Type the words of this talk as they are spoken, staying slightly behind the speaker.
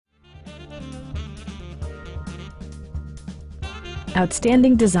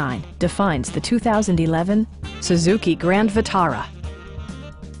Outstanding design defines the 2011 Suzuki Grand Vitara.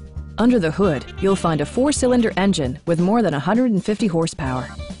 Under the hood, you'll find a 4-cylinder engine with more than 150 horsepower,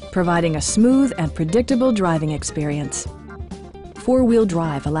 providing a smooth and predictable driving experience. 4-wheel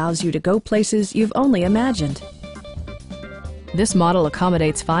drive allows you to go places you've only imagined. This model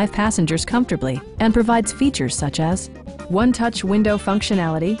accommodates 5 passengers comfortably and provides features such as one-touch window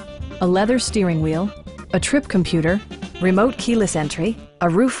functionality, a leather steering wheel, a trip computer, remote keyless entry, a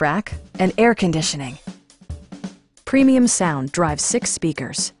roof rack, and air conditioning. Premium sound drives 6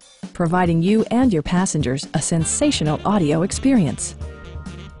 speakers, providing you and your passengers a sensational audio experience.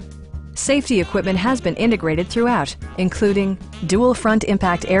 Safety equipment has been integrated throughout, including dual front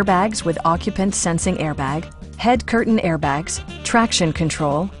impact airbags with occupant sensing airbag, head curtain airbags, traction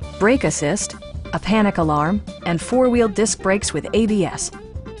control, brake assist, a panic alarm, and 4-wheel disc brakes with ABS.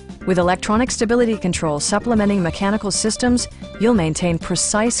 With electronic stability control supplementing mechanical systems, you'll maintain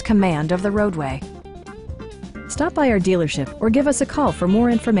precise command of the roadway. Stop by our dealership or give us a call for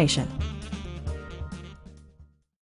more information.